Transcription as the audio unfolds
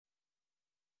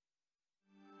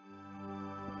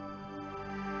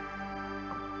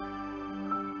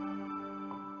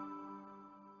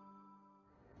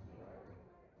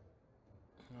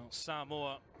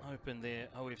Samoa opened their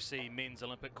OFC men's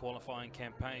Olympic qualifying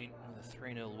campaign with a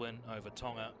 3-0 win over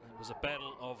Tonga. It was a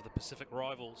battle of the Pacific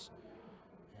rivals,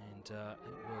 and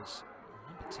it was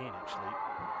number 10 actually,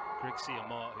 Greg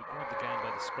Samoa, who grabbed the game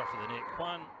by the scruff of the neck.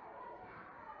 Juan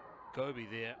Gobi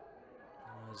there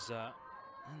was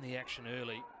in the action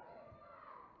early.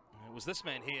 And it was this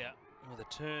man here with a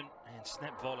turn and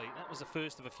snap volley. That was the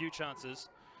first of a few chances.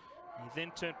 He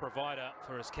then turned provider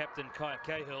for his captain Kai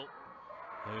Cahill,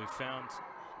 who found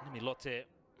Nimilote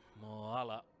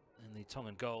Moala in the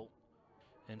Tongan goal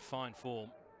in fine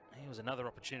form. Here was another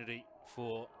opportunity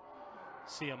for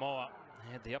Samoa.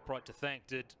 He had the upright to thank,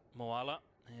 did Moala,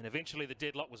 and eventually the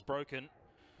deadlock was broken.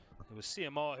 It was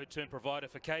Samoa who turned provider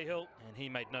for Cahill, and he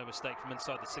made no mistake from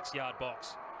inside the 6-yard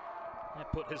box.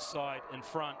 That put his side in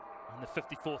front in the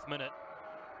 54th minute,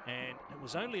 and it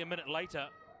was only a minute later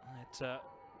that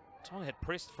Tonga had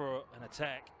pressed for an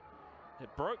attack. It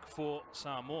broke for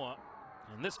Samoa,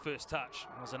 and this first touch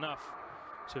was enough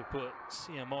to put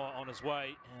Samoa on his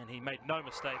way, and he made no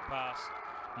mistake past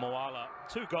Moala.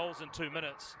 2 goals in 2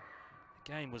 minutes.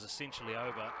 The game was essentially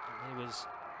over. There was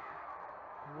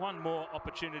one more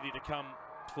opportunity to come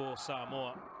for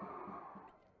Samoa,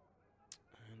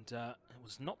 and it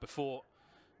was not before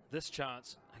this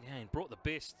chance again brought the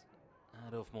best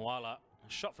out of Moala.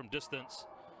 A shot from distance.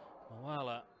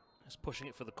 Moala just pushing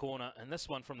it for the corner, and this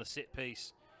one from the set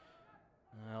piece.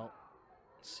 Well,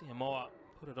 Samoa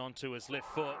put it onto his left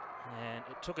foot, and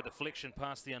it took a deflection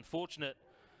past the unfortunate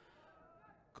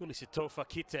Kulisitofa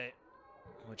Kite,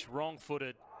 which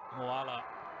wrong-footed Moala,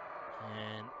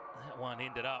 and that one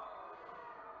ended up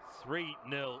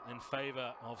 3-0 in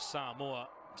favour of Samoa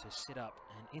to set up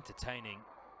an entertaining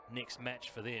next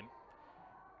match for them.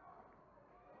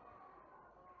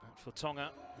 But for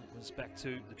Tonga, it was back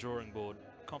to the drawing board.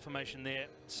 Confirmation there,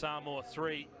 Samoa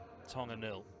 3, Tonga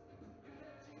 0.